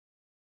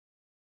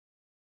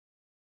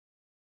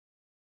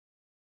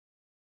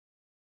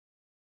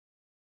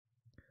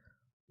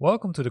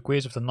Welcome to the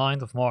quiz of the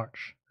 9th of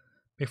March.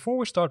 Before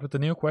we start with the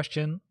new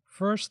question,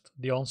 first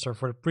the answer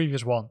for the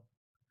previous one.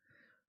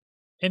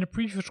 In the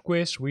previous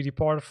quiz we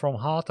departed from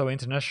Hato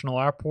International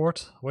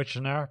Airport, which is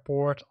an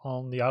airport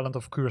on the island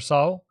of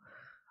Curaçao,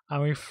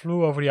 and we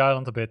flew over the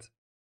island a bit.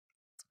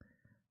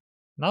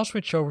 Now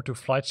switch over to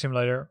Flight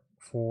Simulator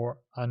for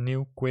a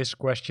new quiz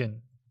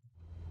question.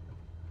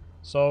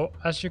 So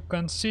as you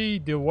can see,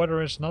 the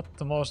weather is not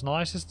the most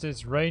nicest.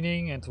 It's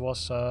raining and there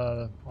was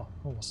a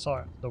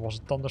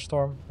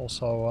thunderstorm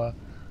also a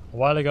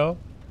while ago.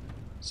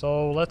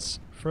 So let's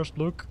first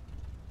look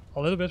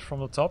a little bit from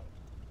the top.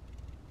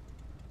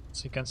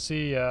 As you can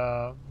see,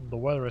 the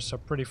weather is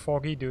pretty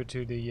foggy due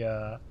to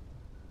the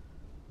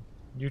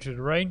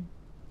rain.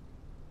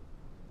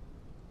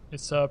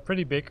 It's a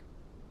pretty big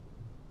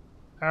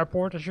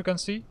airport, as you can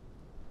see.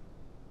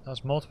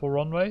 There's multiple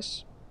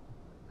runways.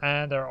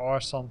 And there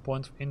are some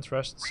points of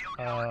interest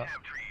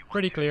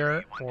pretty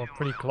clear or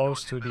pretty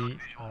close to the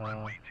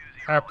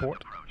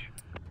airport.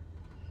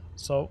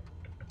 So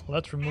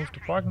let's remove the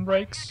parking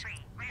brakes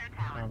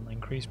and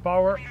increase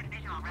power.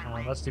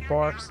 And let's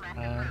depart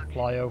and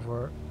fly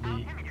over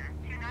the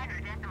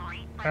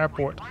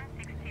airport.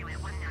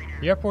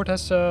 The airport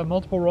has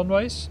multiple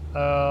runways.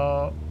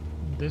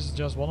 This is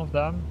just one of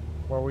them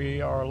where we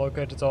are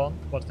located on,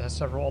 but it has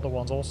several other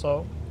ones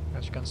also,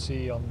 as you can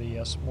see on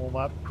the small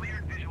map.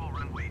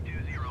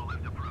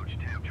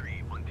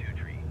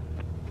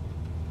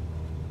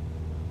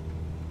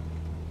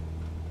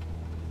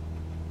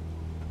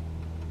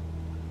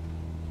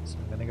 So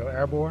I'm gonna go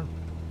airborne.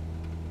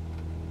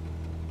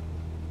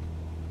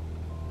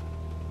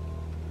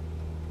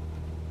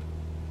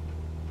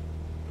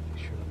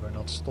 Make sure that we're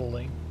not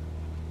stalling.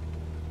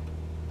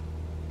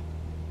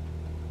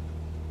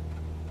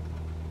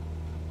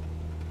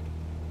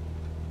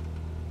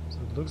 So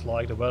it looks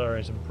like the weather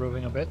is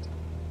improving a bit.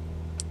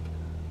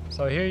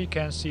 So here you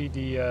can see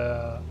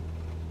the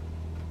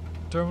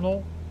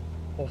terminal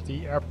of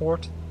the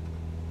airport.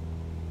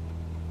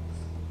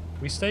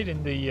 We stayed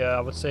in the, I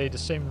would say, the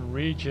same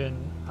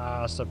region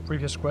as the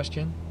previous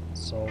question,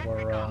 so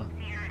we're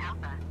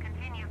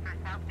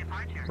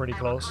pretty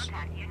close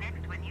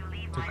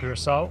to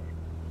Curaçao.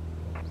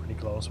 Pretty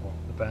close, well,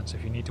 depends.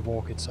 If you need to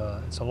walk, it's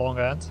a long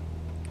end.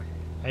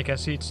 And you can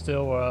see it's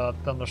still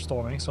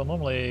thunderstorming, so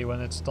normally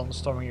when it's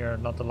thunderstorming you're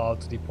not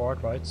allowed to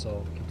depart, right?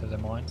 So keep that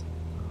in mind.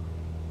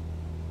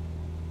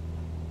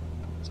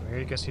 So here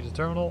you can see the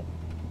terminal.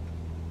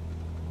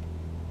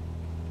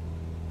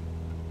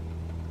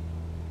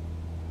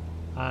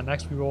 And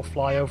next we will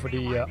fly over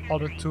the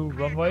other two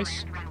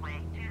runways.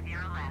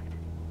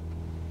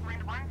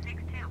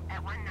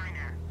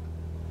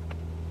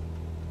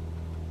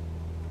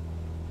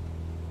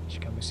 Which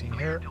can be seen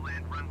here. Getting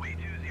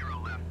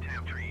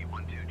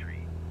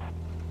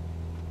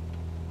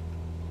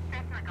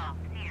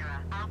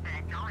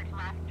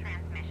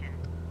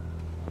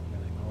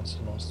on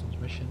the last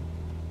transmission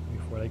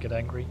before they get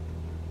angry.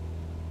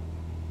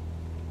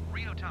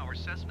 Rio Tower,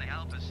 Cessna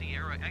Alpha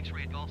Sierra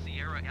X-Ray Golf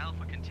Sierra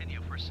Alpha,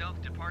 continue for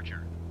south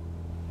departure.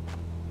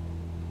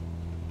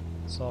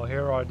 So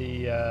here are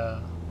the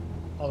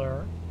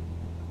other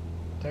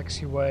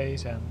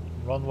taxiways and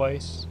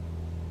runways,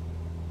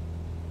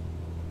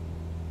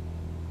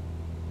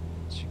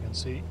 as you can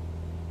see.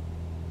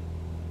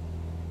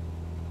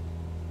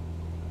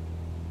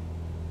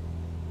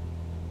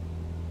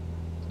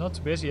 It's not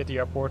too busy at the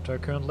airport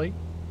currently,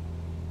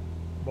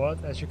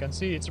 but as you can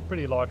see it's a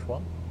pretty large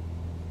one.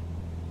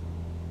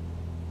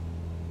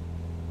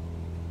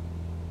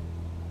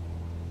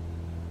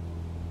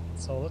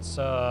 So let's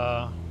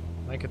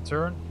make a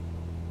turn.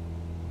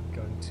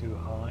 Going too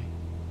high.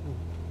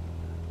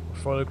 We're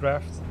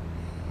photographed.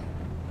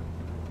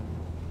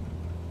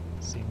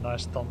 See,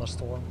 nice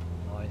thunderstorm.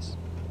 Nice.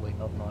 Probably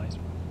not nice.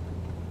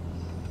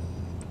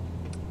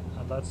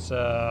 And let's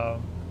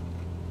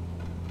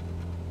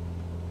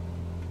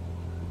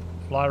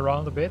fly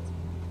around a bit.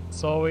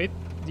 So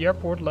the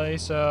airport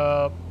lays,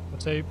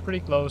 let's say, pretty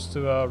close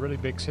to a really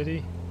big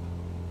city.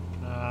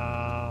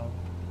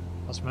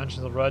 As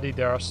mentioned already,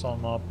 there are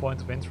some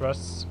points of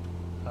interest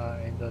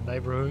in the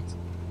neighborhood.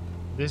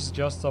 This is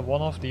just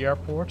one of the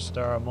airports.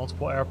 There are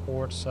multiple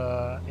airports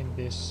in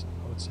this,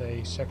 I would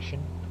say,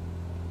 section.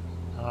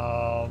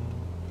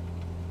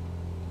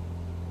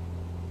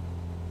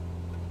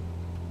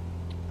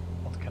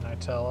 What can I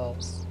tell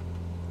else?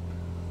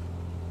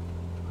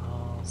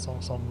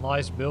 Some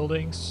nice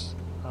buildings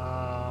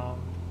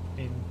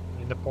in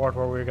the part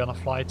where we're gonna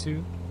fly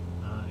to,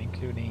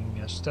 including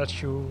a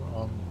statue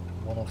on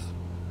one of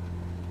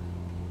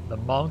the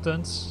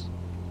mountains.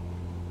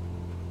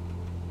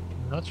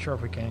 I'm not sure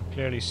if we can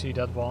clearly see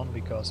that one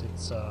because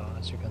it's,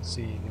 as you can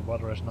see, the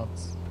weather is not,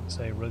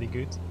 say, really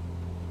good.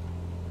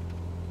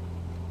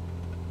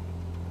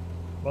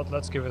 But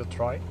let's give it a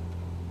try.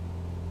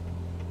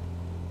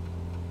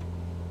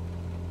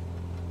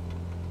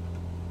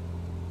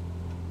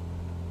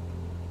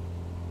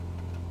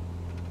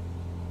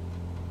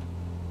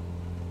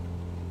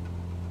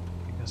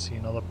 You can see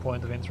another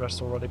point of interest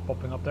already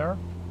popping up there.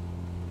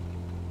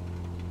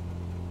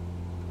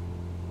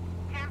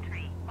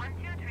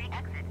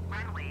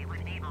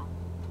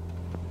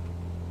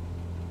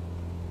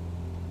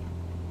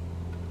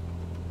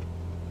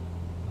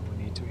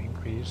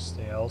 increase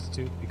the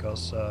altitude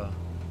because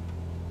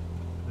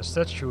the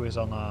statue is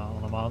on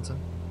a mountain.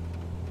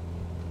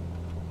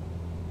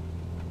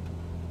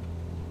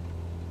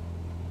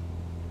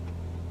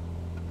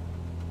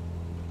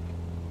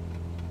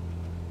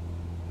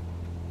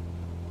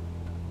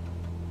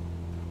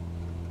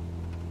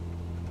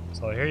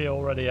 So here you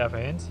already have a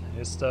hint.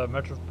 It's the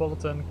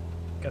Metropolitan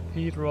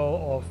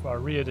Cathedral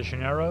of Rio de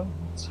Janeiro.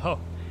 So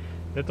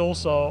that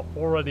also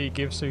already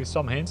gives you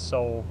some hints.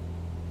 So,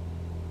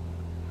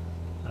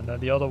 and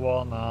then the other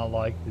one,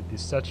 like the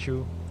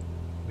statue,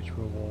 which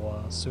we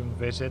will soon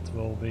visit,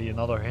 will be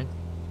another hint.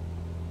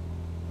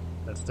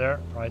 That's there,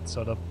 right?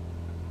 So the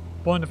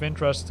point of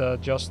interest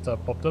just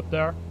popped up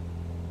there.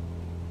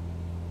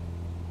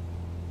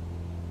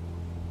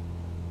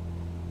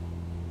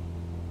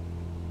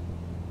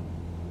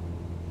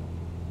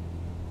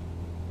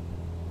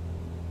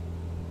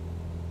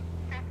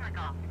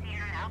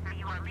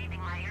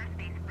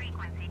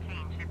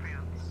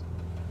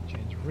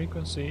 Change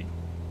frequency,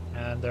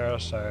 and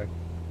there's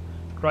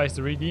Christ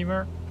the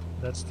Redeemer.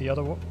 That's the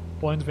other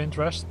point of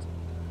interest.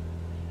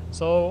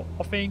 So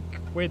I think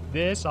with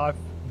this I've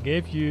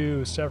gave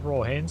you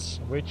several hints,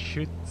 which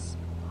should,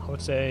 I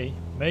would say,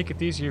 make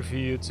it easier for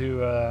you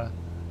to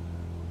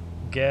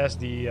guess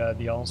the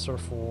answer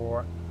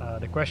for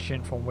the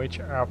question from which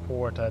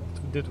airport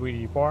did we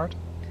depart.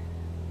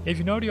 If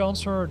you know the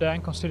answer,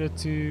 then consider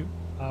to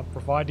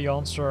provide the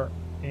answer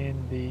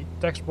in the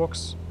text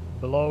box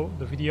below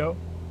the video.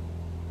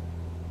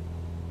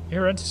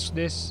 Here ends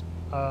this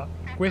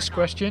quiz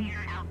question.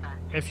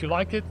 If you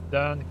liked it,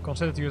 then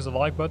consider to use the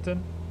like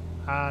button,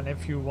 and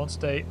if you want to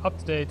stay up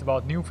to date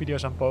about new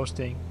videos I'm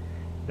posting,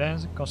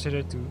 then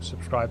consider to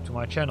subscribe to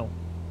my channel.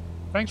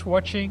 Thanks for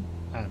watching,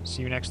 and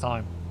see you next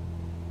time.